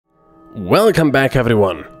Welcome back,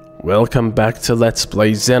 everyone. Welcome back to Let's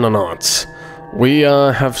Play Xenonauts. We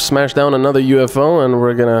have smashed down another UFO and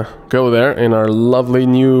we're gonna go there in our lovely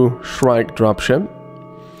new Shrike dropship.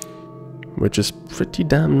 Which is pretty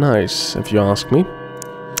damn nice, if you ask me.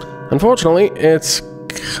 Unfortunately, it's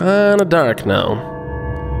kinda dark now.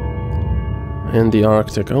 In the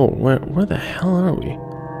Arctic. Oh, where the hell are we?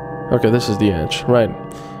 Okay, this is the edge. Right.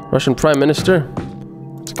 Russian Prime Minister.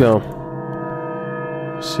 Let's go.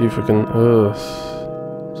 See if we can...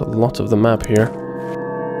 there's a lot of the map here.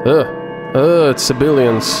 It's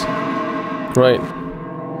civilians. Right.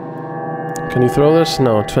 Can you throw this?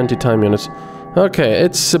 No, 20 time units. Okay,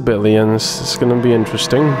 it's civilians. It's gonna be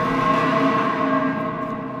interesting.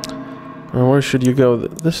 Where should you go?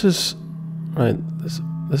 This is... Right,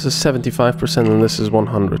 this is 75% and this is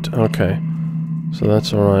 100. Okay. So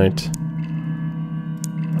that's alright.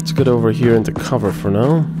 Let's get over here into cover for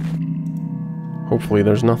now. Hopefully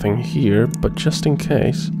there's nothing here, but just in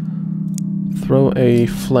case, throw a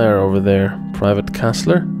flare over there. Private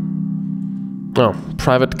Castler? Oh,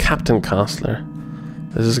 Private Captain Castler.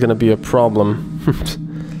 This is gonna be a problem.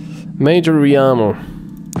 Major Riamo.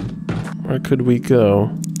 Where could we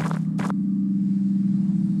go?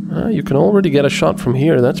 You can already get a shot from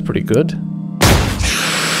here, that's pretty good.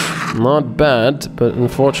 Not bad, but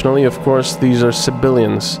unfortunately, of course, these are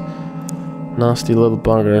civilians. Nasty little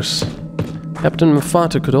buggers. Captain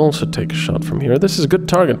Mufatu could also take a shot from here. This is good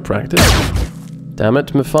target practice. Damn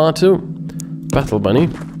it, Mufatu. Battle Bunny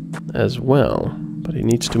as well. But he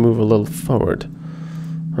needs to move a little forward.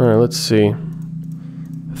 Alright, let's see.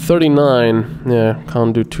 39. Yeah,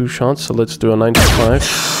 can't do 2 shots, so let's do a 95.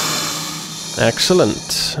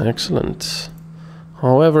 Excellent. Excellent.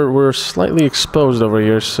 However, we're slightly exposed over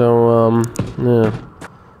here, so, yeah.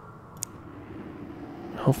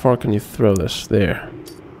 How far can you throw this? There.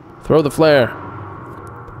 Throw the flare!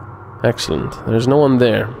 Excellent. There's no one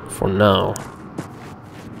there, for now.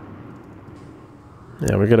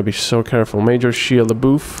 Yeah, we gotta be so careful. Major Shia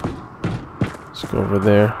LaBeouf. Let's go over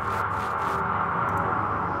there.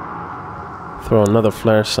 Throw another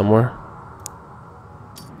flare somewhere.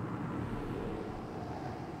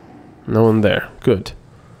 No one there. Good.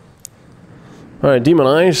 Alright, Demon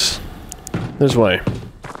Eyes. This way.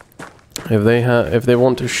 If they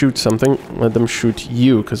want to shoot something, let them shoot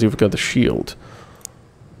you, because you've got the shield.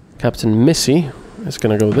 Captain Missy is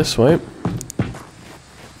gonna go this way.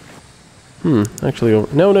 Actually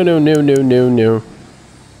over... No.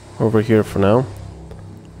 Over here for now.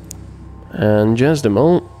 And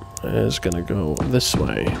Jasdemel is gonna go this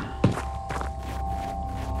way.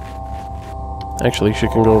 Actually, she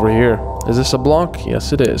can go over here. Is this a block?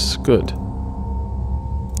 Yes, it is. Good.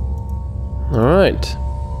 Alright.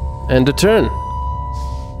 End of turn.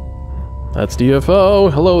 That's the UFO.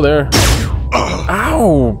 Hello there.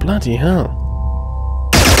 Ow! Bloody hell.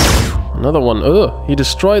 Another one. Ugh, he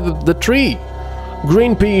destroyed the tree.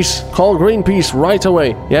 Greenpeace. Call Greenpeace right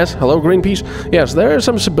away. Yes, hello Greenpeace. Yes, there are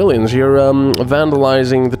some civilians here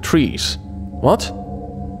vandalizing the trees. What?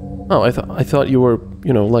 Oh, I thought you were,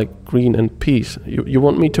 you know, like green and peace. You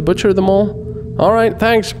want me to butcher them all? Alright,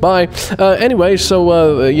 thanks, bye. Anyway,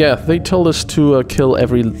 so, yeah, they told us to kill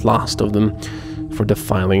every last of them for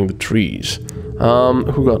defiling the trees.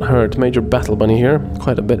 Who got hurt? Major Battle Bunny here.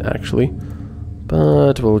 Quite a bit, actually.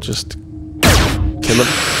 But we'll just kill him.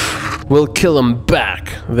 We'll kill him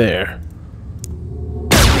back. There.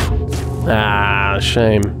 Ah,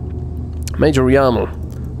 shame. Major Riamo.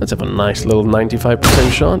 Let's have a nice little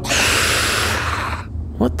 95% shot.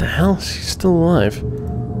 What the hell? She's still alive.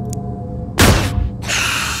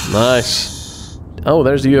 Nice. Oh,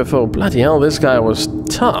 there's the UFO. Bloody hell, this guy was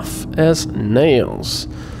tough as nails.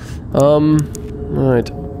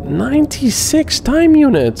 Right. 96 time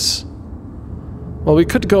units! Well, we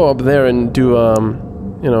could go up there and do,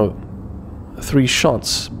 you know, 3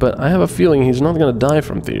 shots, but I have a feeling he's not gonna die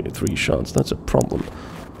from 3 shots. That's a problem.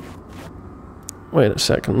 Wait a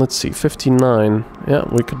second, let's see. 59. Yeah,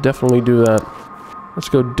 we could definitely do that. Let's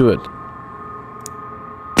go do it.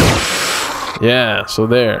 Yeah, so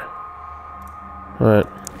there. Alright.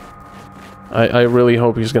 I really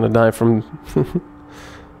hope he's gonna die from...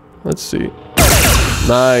 Let's see.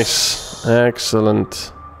 Nice.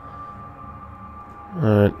 Excellent.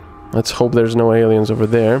 Alright. Let's hope there's no aliens over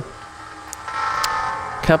there.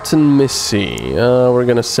 Captain Missy. We're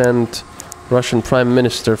gonna send Russian Prime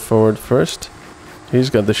Minister forward first.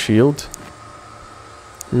 He's got the shield.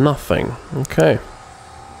 Nothing. Okay.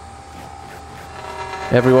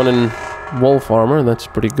 Everyone in wolf armor, that's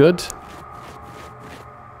pretty good.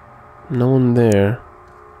 No one there.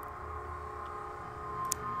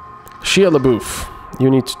 Shia LaBeouf. you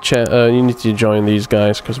need to join these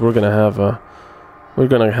guys because we're gonna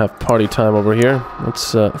have party time over here.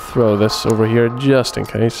 Let's throw this over here just in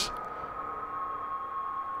case.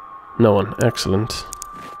 No one. Excellent.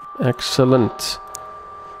 Excellent.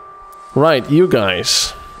 Right, you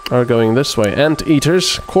guys are going this way.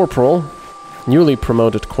 Anteaters, Corporal, newly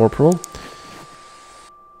promoted Corporal.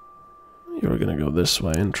 You're gonna go this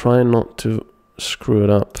way and try not to screw it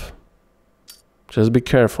up. Just be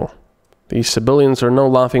careful. These civilians are no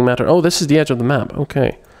laughing matter. Oh, this is the edge of the map.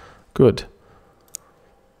 Okay, good.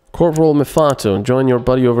 Corporal Mifato, join your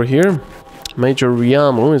buddy over here. Major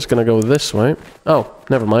Ryamu is gonna go this way. Oh,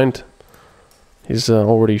 never mind. He's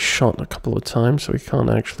already shot a couple of times, so he can't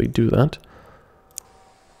actually do that.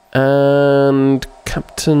 And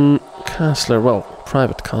Captain Castler, well,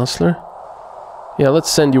 Private Castler. Yeah,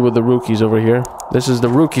 let's send you with the rookies over here. This is the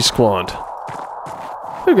rookie squad.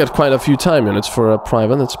 We've got quite a few time units for a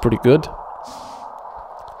private, that's pretty good.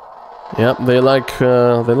 Yeah, they like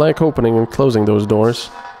opening and closing those doors.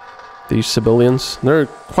 These civilians, they're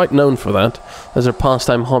quite known for that as their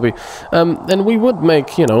pastime hobby. And we would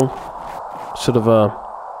make, you know, sort of a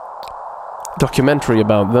documentary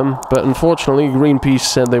about them, but unfortunately Greenpeace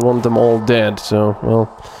said they want them all dead, so, well,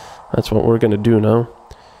 that's what we're gonna do now.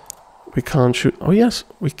 We can't shoot. Oh yes,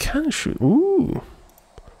 we can shoot. Ooh.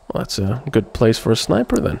 Well, that's a good place for a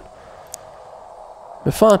sniper then.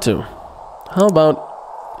 Mifatu, how about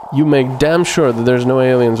you make damn sure that there's no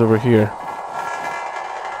aliens over here?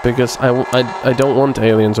 Because I don't want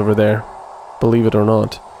aliens over there, believe it or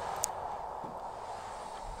not.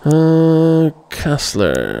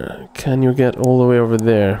 Kessler, can you get all the way over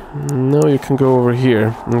there? No, you can go over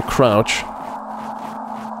here and crouch.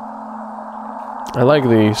 I like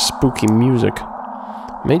the spooky music.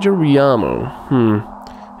 Major Ryamu.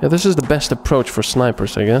 Yeah, this is the best approach for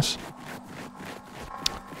snipers, I guess.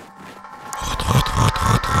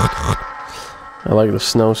 I like the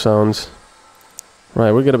snow sounds.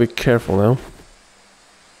 Right, we gotta be careful now.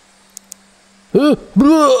 Blah,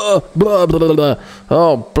 blah, blah, blah.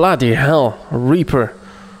 Oh, bloody hell. A Reaper.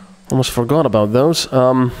 Almost forgot about those.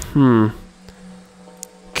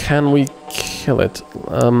 Can we kill it?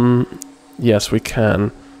 Yes, we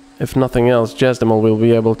can. If nothing else, Jesdemal will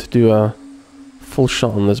be able to do a full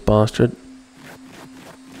shot on this bastard.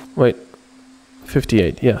 Wait.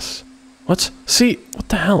 58, yes. What? See? What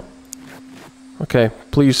the hell? Okay,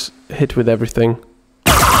 please hit with everything.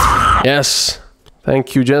 Yes!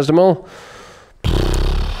 Thank you, Jesdemal.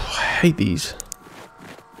 I hate these.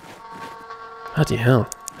 Bloody hell.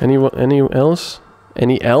 Any else?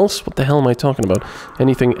 Any else? What the hell am I talking about?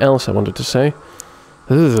 Anything else I wanted to say?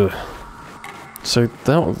 Ugh. So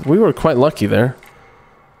that we were quite lucky there.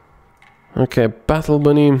 Okay, Battle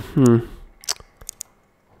Bunny.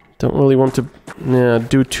 Don't really want to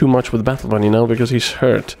do too much with Battle Bunny now because he's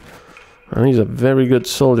hurt. And he's a very good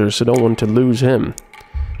soldier, so don't want to lose him.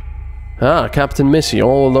 Ah, Captain Missy,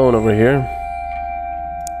 all alone over here.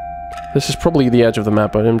 This is probably the edge of the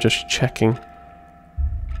map, but I'm just checking.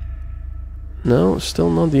 No, still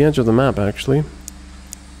not the edge of the map, actually.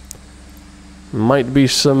 Might be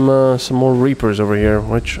some more Reapers over here,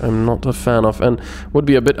 which I'm not a fan of, and would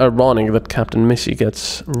be a bit ironic that Captain Missy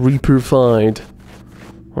gets Reaper-fied.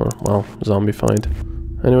 Or, well, zombie-fied.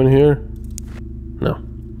 Anyone here? No.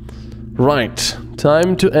 Right,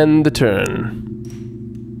 time to end the turn.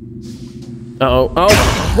 Uh-oh,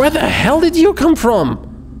 oh, where the hell did you come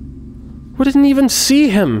from? We didn't even see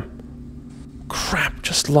him. Crap,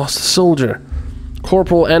 just lost a soldier.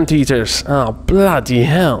 Corporal Anteaters. Oh, bloody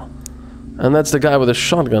hell. And that's the guy with the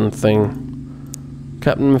shotgun thing.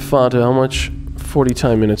 Captain Mifata, how much? 40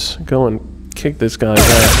 time minutes. Go and kick this guy's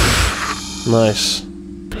ass. Nice.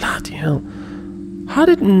 Bloody hell. How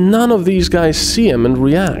did none of these guys see him and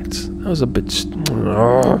react? That was a bit...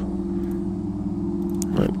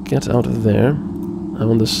 Right, get out of there. I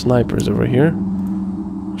want the snipers over here.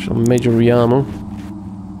 Major Ryamu.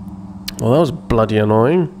 Well, that was bloody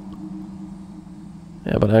annoying.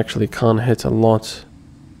 Yeah, but I actually can't hit a lot.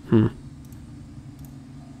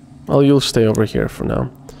 Well, you'll stay over here for now.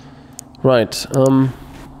 Right,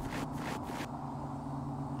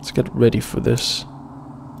 let's get ready for this.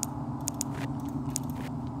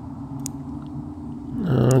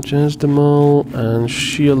 Jesdemal and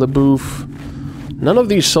Shia LaBeouf. None of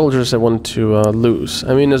these soldiers I want to lose.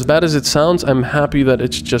 I mean, as bad as it sounds, I'm happy that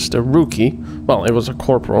it's just a rookie. Well, it was a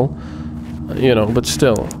corporal, you know, but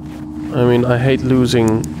still. I mean, I hate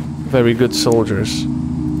losing very good soldiers.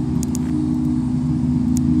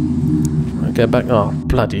 Get back. Oh,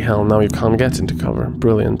 bloody hell, now you can't get into cover.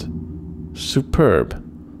 Brilliant. Superb.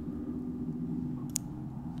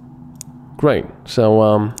 Great.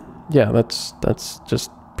 So, Yeah, that's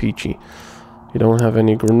just peachy. You don't have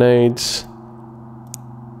any grenades.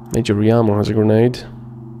 Major Ryamo has a grenade,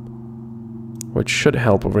 which should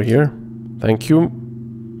help over here. Thank you.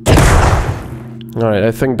 Alright,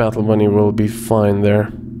 I think Battle Bunny will be fine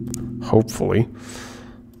there. Hopefully.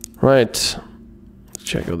 Right. Let's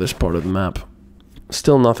check out this part of the map.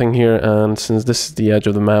 Still nothing here, and since this is the edge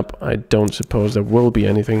of the map, I don't suppose there will be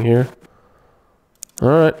anything here.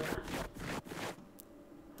 Alright.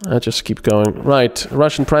 I just keep going. Right,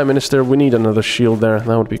 Russian Prime Minister, we need another shield there.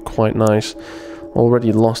 That would be quite nice.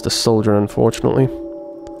 Already lost a soldier, unfortunately.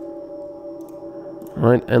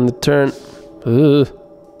 Right, end the turn. Ugh.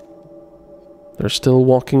 They're still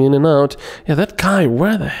walking in and out. Yeah, that guy,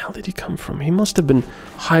 where the hell did he come from? He must have been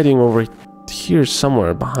hiding over here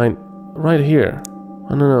somewhere behind... Right here. I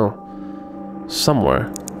don't know.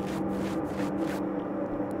 Somewhere.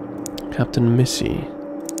 Captain Missy.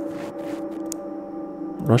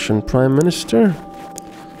 Russian Prime Minister?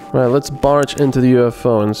 Right, let's barge into the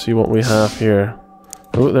UFO and see what we have here.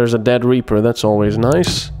 Oh, there's a dead Reaper. That's always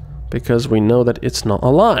nice, because we know that it's not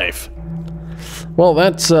alive. Well,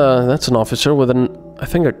 that's an officer with an, I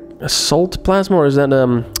think, a assault plasma, or is that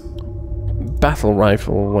battle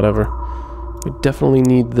rifle or whatever. We definitely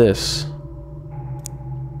need this.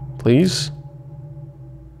 Please?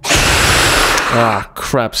 Ah,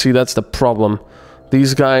 crap. See, that's the problem.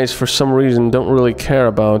 These guys, for some reason, don't really care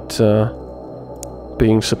about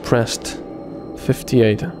being suppressed.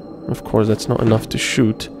 58. Of course, that's not enough to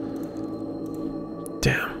shoot.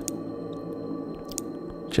 Damn.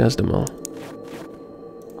 Jasdemel.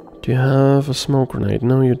 Do you have a smoke grenade?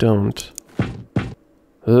 No, you don't.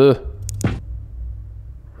 Ugh.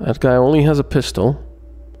 That guy only has a pistol.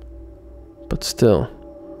 But still.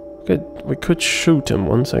 We could shoot him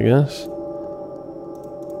once, I guess.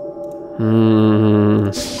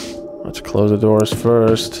 Let's close the doors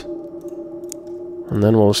first. And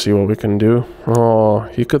then we'll see what we can do. Oh,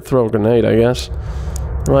 he could throw a grenade, I guess.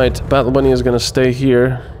 Right, Battle Bunny is gonna stay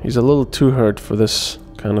here. He's a little too hurt for this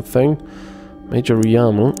kind of thing. Major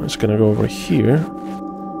Ryamo is gonna go over here.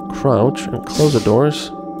 Crouch and close the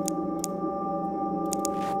doors.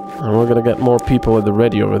 And we're gonna get more people at the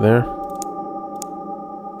ready over there.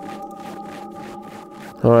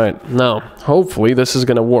 Alright, now, hopefully this is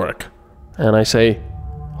gonna work. And I say,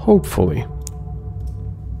 hopefully.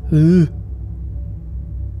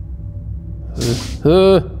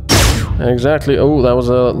 Exactly. Oh, that was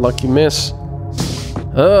a lucky miss.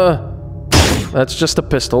 That's just a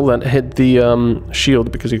pistol that hit the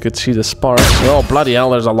shield because you could see the sparks. Oh, bloody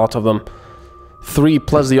hell, there's a lot of them. 3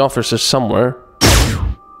 plus the officers somewhere.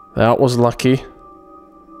 That was lucky.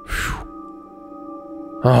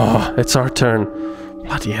 Oh, it's our turn.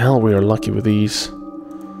 Bloody hell, we are lucky with these.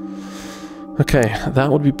 Okay,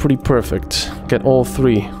 that would be pretty perfect. Get all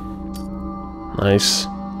 3. Nice.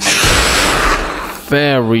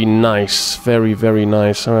 Very nice. Very, very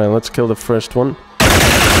nice. Alright, let's kill the first one.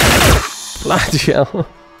 Bloody hell.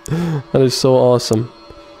 That is so awesome.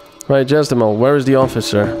 Right, Jasdemel, where is the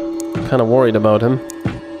officer? I'm kind of worried about him.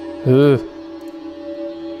 Ugh.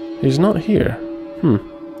 He's not here.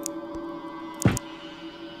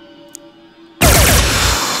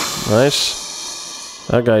 Nice.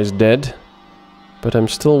 That guy's dead. But I'm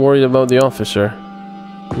still worried about the officer.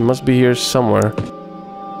 He must be here somewhere.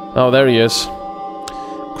 Oh, there he is.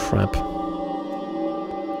 Crap.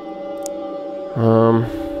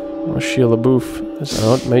 Sheila Booth is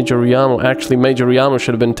out. Major Ryamo. Actually, Major Ryamo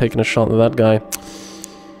should have been taking a shot at that guy.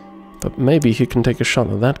 But maybe he can take a shot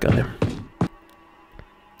at that guy.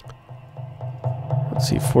 Let's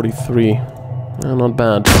see, 43. Oh, not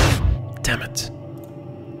bad. Damn it.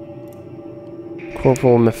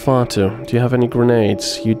 Corporal Mefatu, do you have any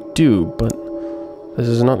grenades? You do, but this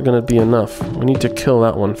is not gonna be enough. We need to kill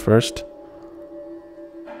that one first.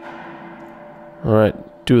 Alright,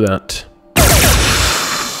 do that.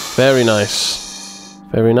 Very nice.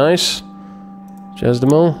 Very nice.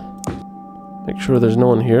 Jasdemel. Make sure there's no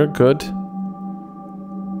one here. Good.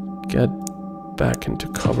 Get back into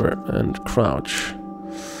cover and crouch.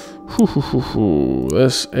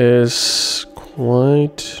 This is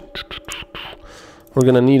quite... We're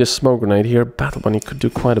gonna need a smoke grenade here. Battle Bunny could do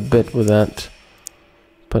quite a bit with that.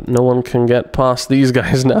 But no one can get past these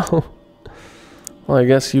guys now. Well, I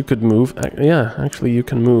guess you could move. Yeah, actually you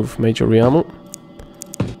can move, Major Ryamo.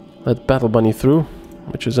 Let Battle Bunny through,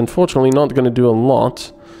 which is unfortunately not gonna do a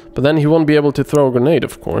lot. But then he won't be able to throw a grenade,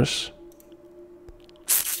 of course.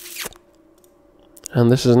 And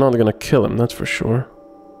this is not gonna kill him, that's for sure.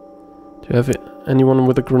 Do you have anyone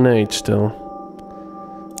with a grenade still?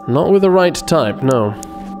 Not with the right type, no.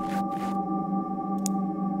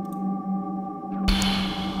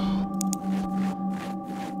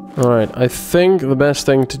 Alright, I think the best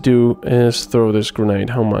thing to do is throw this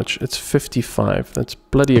grenade. How much? It's 55. That's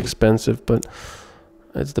bloody expensive, but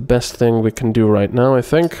it's the best thing we can do right now, I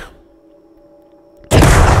think.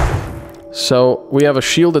 So, we have a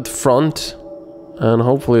shielded front, and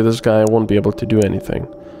hopefully this guy won't be able to do anything.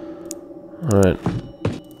 Alright.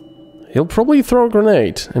 He'll probably throw a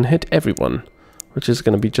grenade and hit everyone, which is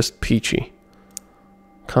gonna be just peachy.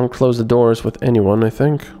 Can't close the doors with anyone, I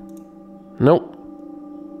think. Nope.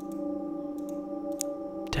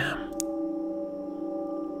 Damn.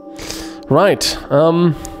 Right,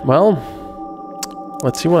 well,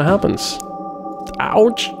 let's see what happens.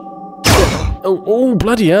 Ouch! Oh,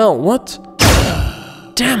 bloody hell, what?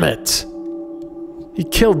 Damn it! He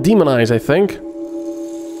killed Demon Eyes, I think.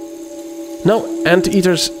 No,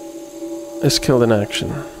 Anteaters is killed in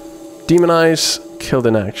action. Demon Eyes killed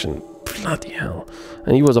in action. Bloody hell.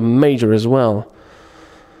 And he was a major as well.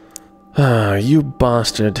 Ah, you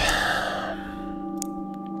bastard.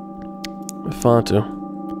 Fatu,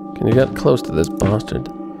 can you get close to this bastard?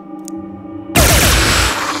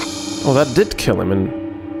 Oh, that did kill him,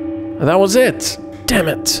 and that was it! Damn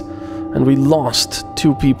it! And we lost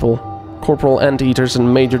 2 people. Corporal Anteaters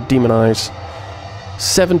and Major Demon Eyes.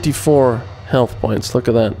 74 health points, look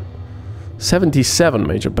at that. 77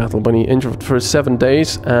 Major Battle Bunny, injured for 7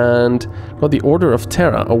 days, and got the Order of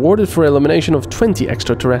Terra, awarded for elimination of 20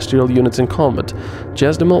 extraterrestrial units in combat.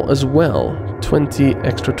 Jesdemel as well, 20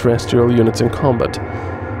 extraterrestrial units in combat.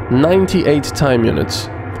 98 time units.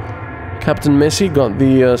 Captain Missy got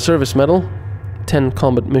the Service Medal, 10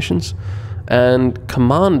 combat missions. And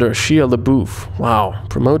Commander Shia LaBeouf, wow,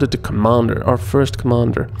 promoted to Commander, our first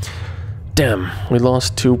Commander. Damn, we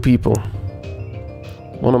lost 2 people.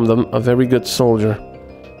 One of them, a very good soldier.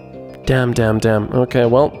 Damn, damn, damn. Okay,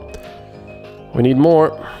 well, we need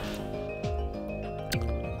more.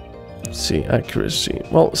 Let's see, accuracy.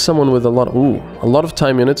 Well, someone with a lot of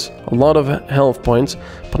time units, a lot of health points,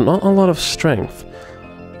 but not a lot of strength.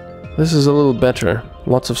 This is a little better.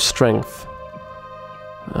 Lots of strength.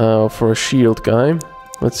 For a shield guy.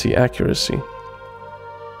 Let's see, accuracy.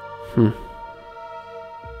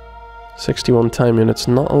 61 time units,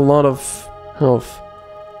 not a lot of health.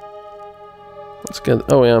 Let's get...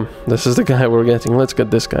 oh yeah, this is the guy we're getting. Let's get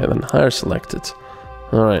this guy then. Hire selected.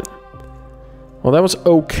 Alright. Well, that was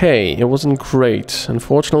okay. It wasn't great.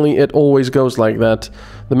 Unfortunately, it always goes like that.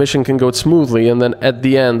 The mission can go smoothly, and then at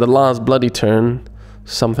the end, the last bloody turn,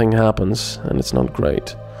 something happens, and it's not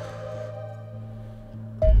great.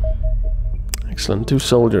 Excellent. 2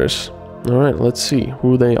 soldiers. Alright, let's see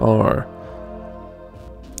who they are.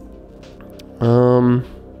 Alright.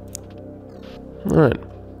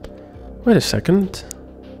 Wait a second.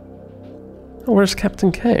 Oh, where's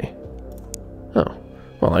Captain K? Oh.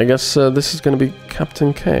 Well, I guess this is gonna be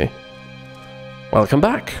Captain K. Welcome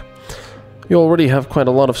back! You already have quite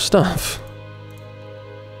a lot of stuff.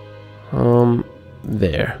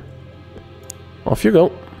 There. Off you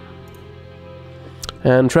go.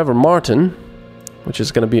 And Trevor Martin, which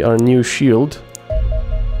is gonna be our new shield.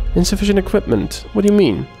 Insufficient equipment. What do you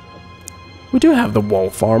mean? We do have the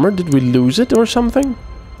wolf armor. Did we lose it or something?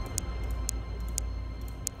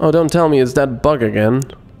 Oh, don't tell me it's that bug again.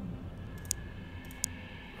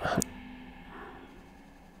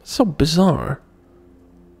 So bizarre.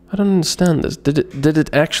 I don't understand this. Did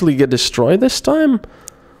it actually get destroyed this time?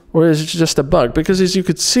 Or is it just a bug? Because as you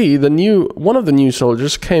could see, one of the new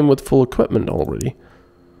soldiers came with full equipment already.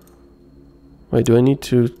 Wait, do I need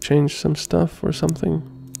to change some stuff or something?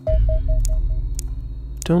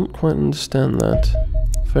 Don't quite understand that.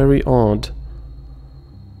 Very odd.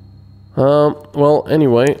 Well,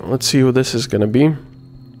 anyway, let's see who this is gonna be.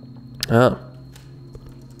 Ah.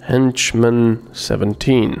 Henchman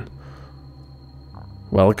 17.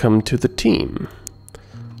 Welcome to the team.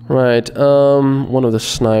 Right, one of the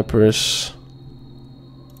snipers.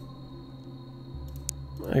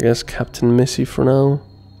 I guess Captain Missy for now.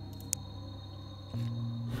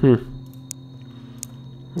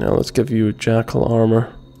 Now let's give you Jackal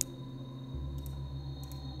armor.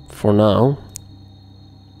 For now.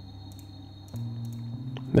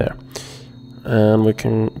 There. And we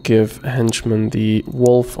can give Henchman the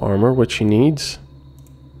wolf armor, which he needs.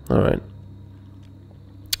 Alright.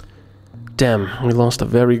 Damn, we lost a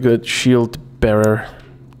very good shield bearer.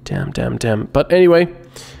 Damn, damn, damn. But anyway,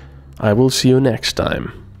 I will see you next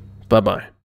time. Bye-bye.